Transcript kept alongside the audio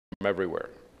everywhere.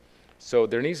 So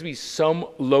there needs to be some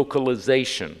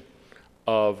localization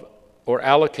of, or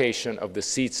allocation of the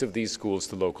seats of these schools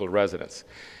to local residents.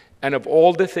 And of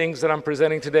all the things that I'm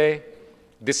presenting today,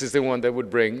 this is the one that would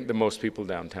bring the most people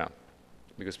downtown,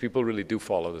 because people really do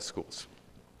follow the schools.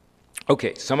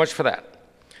 Okay, so much for that.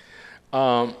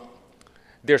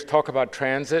 There's talk about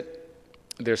transit.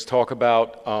 There's talk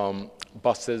about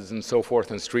buses and so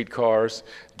forth and streetcars.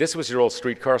 This was your old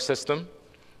streetcar system,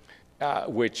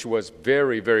 which was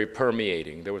very, very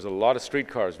permeating. There was a lot of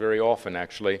streetcars very often,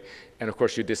 actually. And of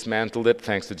course, you dismantled it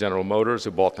thanks to General Motors,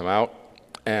 who bought them out,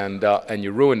 and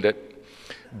you ruined it.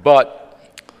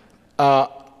 But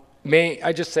may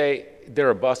I just say, there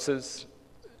are buses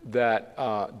that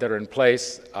are in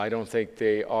place. I don't think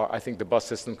they are. I think the bus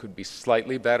system could be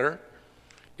slightly better.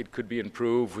 It could be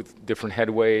improved with different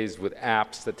headways, with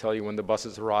apps that tell you when the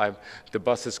buses arrive. The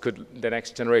buses could, the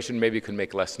next generation maybe could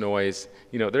make less noise.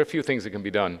 You know, there are a few things that can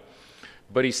be done.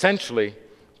 But essentially,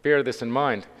 bear this in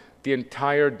mind, the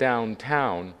entire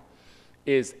downtown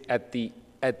is the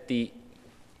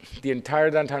entire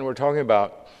downtown we're talking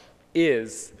about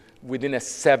is within a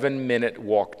 7-minute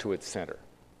walk to its center.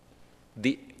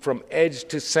 From edge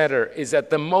to center is at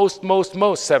the most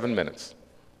 7 minutes.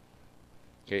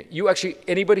 Okay.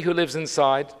 Anybody who lives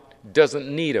inside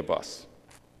doesn't need a bus.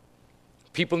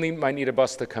 People might need a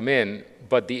bus to come in,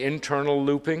 but the internal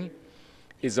looping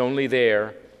is only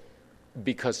there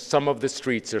because some of the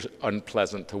streets are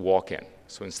unpleasant to walk in.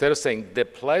 So instead of saying the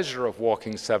pleasure of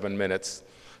walking 7 minutes,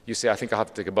 you say, I think I'll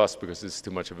have to take a bus because this is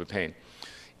too much of a pain.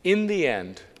 In the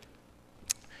end,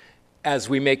 as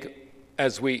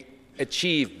we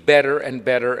achieve better and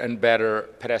better and better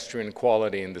pedestrian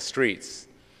quality in the streets,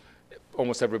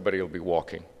 almost everybody will be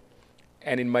walking.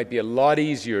 And it might be a lot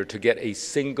easier to get a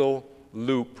single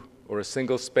loop or a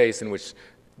single space in which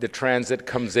the transit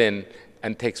comes in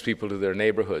and takes people to their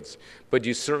neighborhoods. But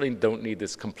you certainly don't need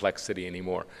this complexity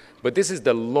anymore. But this is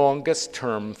the longest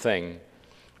term thing.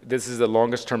 This is the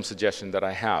longest term suggestion that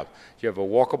I have. You have a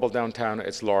walkable downtown,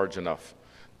 it's large enough.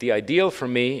 The ideal for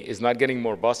me is not getting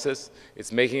more buses,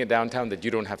 it's making a downtown that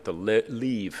you don't have to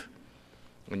leave.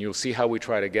 And you'll see how we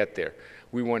try to get there.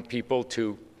 We want people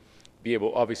to be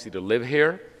able, obviously, to live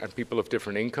here, and people of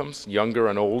different incomes, younger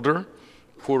and older,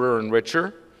 poorer and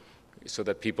richer, so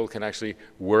that people can actually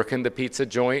work in the pizza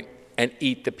joint and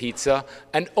eat the pizza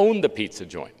and own the pizza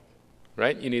joint,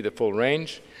 right? You need the full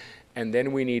range. And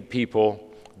then we need people,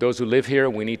 those who live here,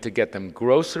 we need to get them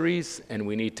groceries, and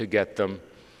we need to get them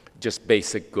just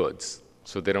basic goods,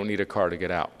 so they don't need a car to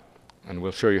get out. And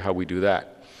we'll show you how we do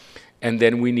that. And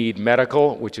then we need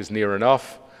medical, which is near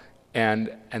enough, and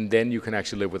then you can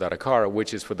actually live without a car,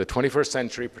 which is for the 21st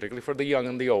century, particularly for the young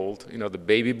and the old, you know, the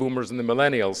baby boomers and the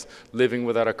millennials, living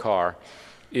without a car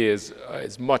is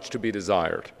much to be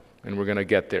desired, and we're going to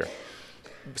get there.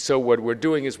 So what we're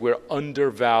doing is we're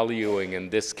undervaluing,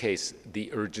 in this case,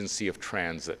 the urgency of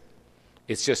transit.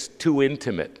 It's just too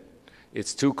intimate.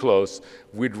 It's too close.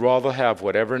 We'd rather have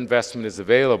whatever investment is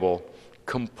available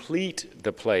complete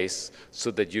the place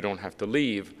so that you don't have to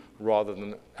leave, rather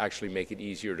than actually make it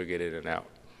easier to get in and out.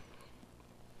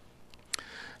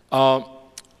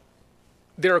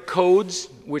 There are codes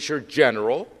which are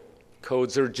general.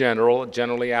 Codes are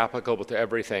generally applicable to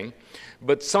everything.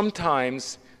 But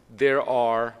sometimes there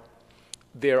are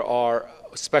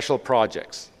special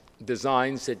projects,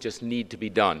 designs that just need to be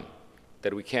done,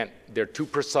 that we can't, they're too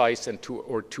precise and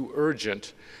too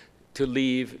urgent to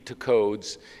leave to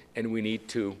codes, and we need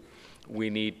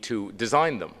to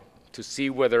design them to see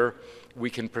whether we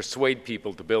can persuade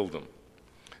people to build them.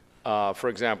 For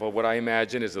example, what I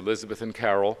imagine is Elizabeth and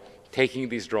Carol taking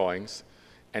these drawings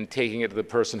and taking it to the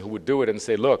person who would do it and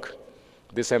say, look,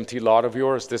 this empty lot of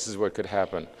yours, this is what could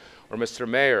happen. Or Mr.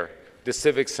 Mayor, the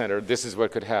Civic Center, this is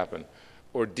what could happen.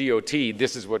 Or DOT,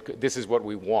 this is what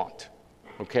we want.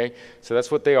 Okay? So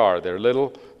that's what they are. They're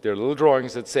little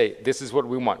drawings that say, this is what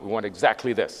we want. We want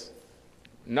exactly this.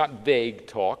 Not vague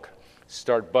talk.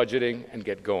 Start budgeting and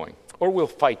get going. Or we'll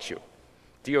fight you.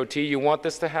 DOT, you want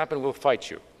this to happen? We'll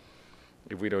fight you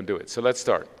if we don't do it. So let's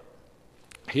start.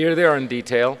 Here they are in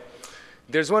detail.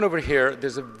 There's one over here.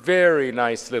 There's a very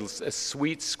nice little,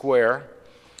 sweet square.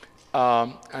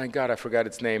 I forgot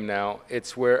its name now.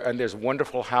 It's where, and there's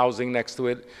wonderful housing next to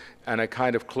it, and a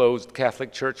kind of closed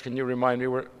Catholic church. Can you remind me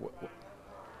where?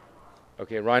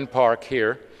 Okay, Ryan Park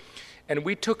here. And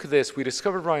we took this, we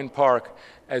discovered Ryan Park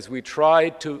as we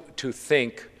tried to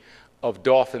think of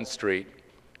Dauphin Street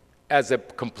as a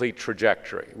complete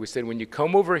trajectory. We said, when you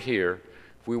come over here,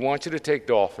 we want you to take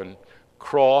Dauphin,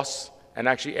 cross, and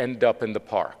actually end up in the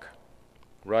park,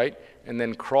 right? And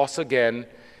then cross again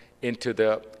into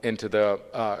the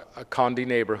Condé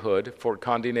neighborhood, Fort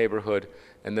Condé neighborhood,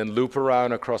 and then loop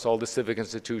around across all the civic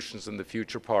institutions in the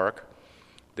future park,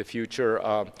 the future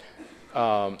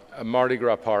Mardi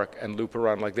Gras park, and loop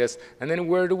around like this. And then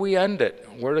where do we end it?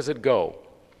 Where does it go?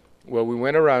 Well, we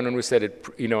went around and we said,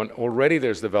 and already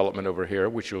there's development over here,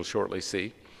 which you'll shortly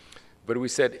see. But we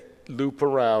said, loop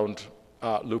around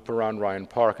Ryan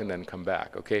Park and then come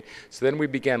back, okay? So then we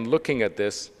began looking at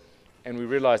this, and we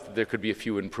realized that there could be a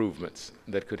few improvements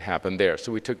that could happen there.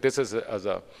 So we took this as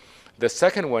a the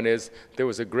second one is, there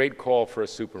was a great call for a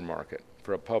supermarket,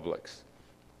 for a Publix,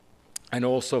 and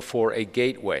also for a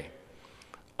gateway.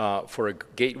 For a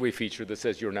gateway feature that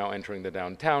says you're now entering the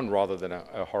downtown rather than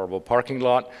a horrible parking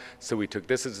lot. So we took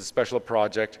this as a special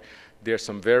project. There's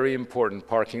some very important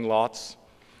parking lots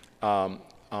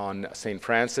on St.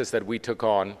 Francis that we took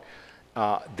on.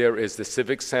 There is the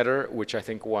Civic Center, which I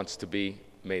think wants to be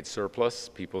made surplus.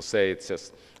 People say it's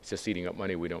just eating up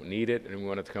money, we don't need it, and we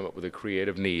wanted to come up with a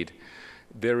creative need.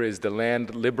 There is the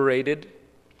land liberated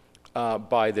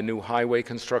by the new highway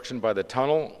construction by the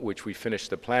tunnel, which we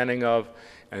finished the planning of.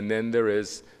 And then there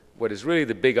is what is really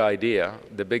the big idea,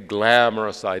 the big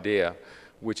glamorous idea,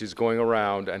 which is going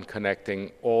around and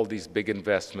connecting all these big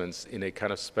investments in a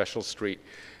kind of special street.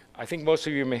 I think most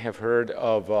of you may have heard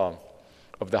of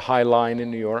the High Line in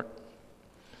New York.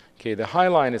 Okay, the High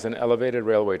Line is an elevated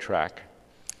railway track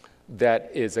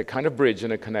that is a kind of bridge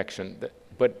and a connection.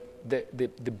 But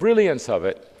the brilliance of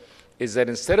it is that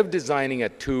instead of designing a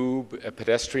tube, a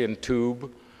pedestrian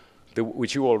tube,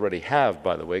 which you already have,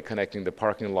 by the way, connecting the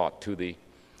parking lot to the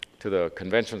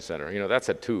convention center, that's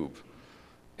a tube,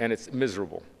 and it's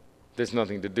miserable. There's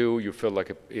nothing to do. You feel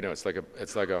like it's like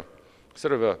a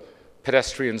sort of a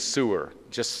pedestrian sewer.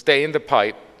 Just stay in the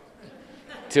pipe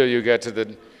till you get to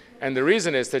the. And the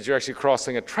reason is that you're actually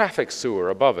crossing a traffic sewer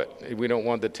above it. We don't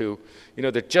want the two.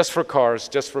 They're just for cars,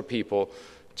 just for people.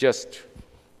 Just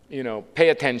pay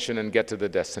attention and get to the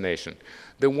destination.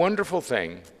 The wonderful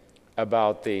thing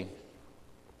about the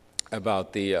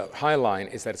High Line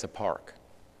is that it's a park.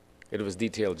 It was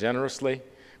detailed generously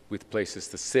with places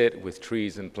to sit, with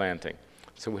trees and planting.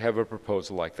 So we have a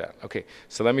proposal like that. Okay,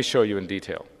 so let me show you in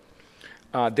detail.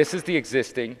 This is the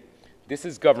existing. This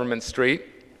is Government Street.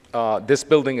 This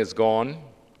building is gone.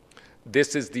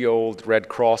 This is the old Red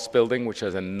Cross building, which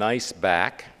has a nice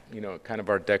back, kind of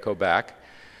Art Deco back.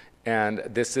 And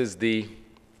this is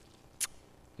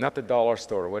not the dollar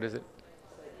store, what is it?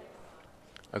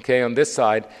 Okay, on this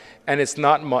side, and it's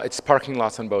parking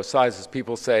lots on both sides. As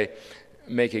people say,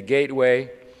 make a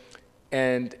gateway.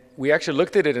 And we actually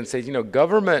looked at it and said,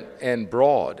 Government and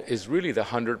Broad is really the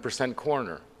 100%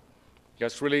 corner.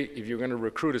 That's really, if you're going to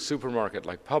recruit a supermarket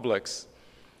like Publix,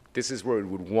 this is where it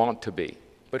would want to be.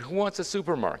 But who wants a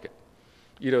supermarket?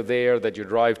 There that you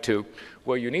drive to.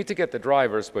 Well, you need to get the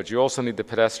drivers, but you also need the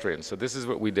pedestrians. So this is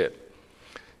what we did.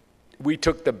 We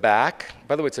took the back.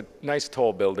 By the way, it's a nice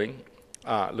tall building,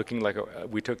 looking like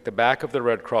we took the back of the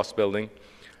Red Cross building,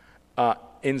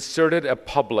 inserted a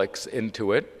Publix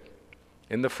into it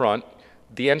in the front.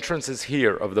 The entrance is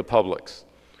here of the Publix.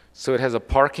 So it has a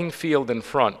parking field in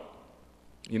front,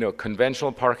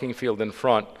 conventional parking field in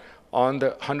front on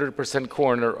the 100%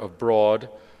 corner of Broad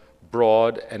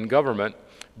and Government.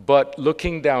 But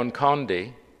looking down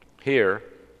Condé here,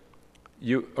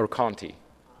 or Conti,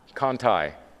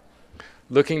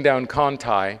 looking down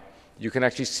Conti, you can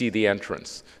actually see the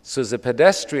entrance. So as a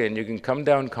pedestrian, you can come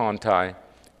down Conti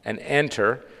and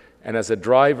enter, and as a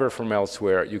driver from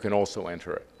elsewhere, you can also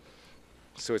enter it.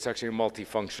 So it's actually a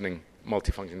multifunctioning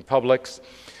Publix.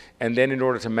 And then in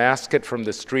order to mask it from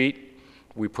the street,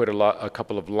 we put a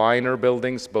couple of liner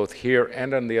buildings, both here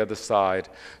and on the other side,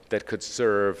 that could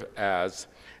serve as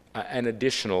an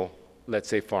additional, let's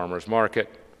say, farmer's market.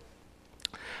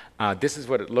 This is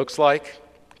what it looks like.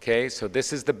 Okay, so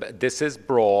this is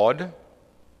Broad.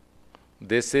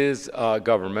 This is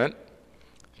Government.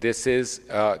 This is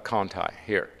Conti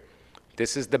here.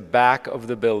 This is the back of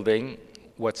the building.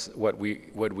 What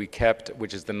we kept,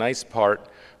 which is the nice part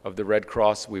of the Red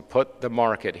Cross. We put the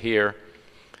market here.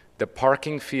 The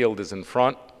parking field is in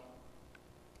front,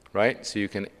 right? So you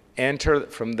can enter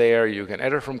from there, you can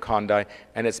enter from Condé,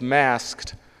 and it's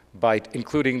masked by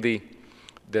including the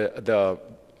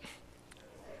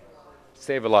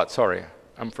Save-A-Lot, sorry.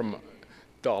 I'm from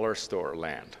dollar store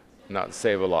land, not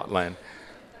Save-A-Lot land.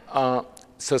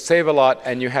 So Save-A-Lot,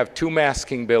 and you have two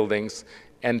masking buildings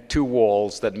and two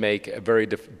walls that make a very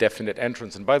definite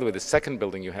entrance. And by the way, the second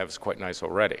building you have is quite nice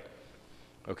already.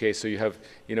 Okay, so you have,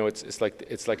 it's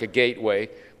like a gateway,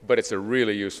 but it's a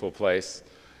really useful place,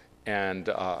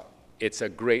 and it's a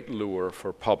great lure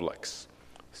for Publix.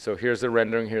 So here's the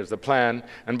rendering, here's the plan.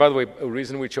 And by the way, the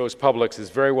reason we chose Publix is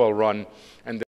very well run, and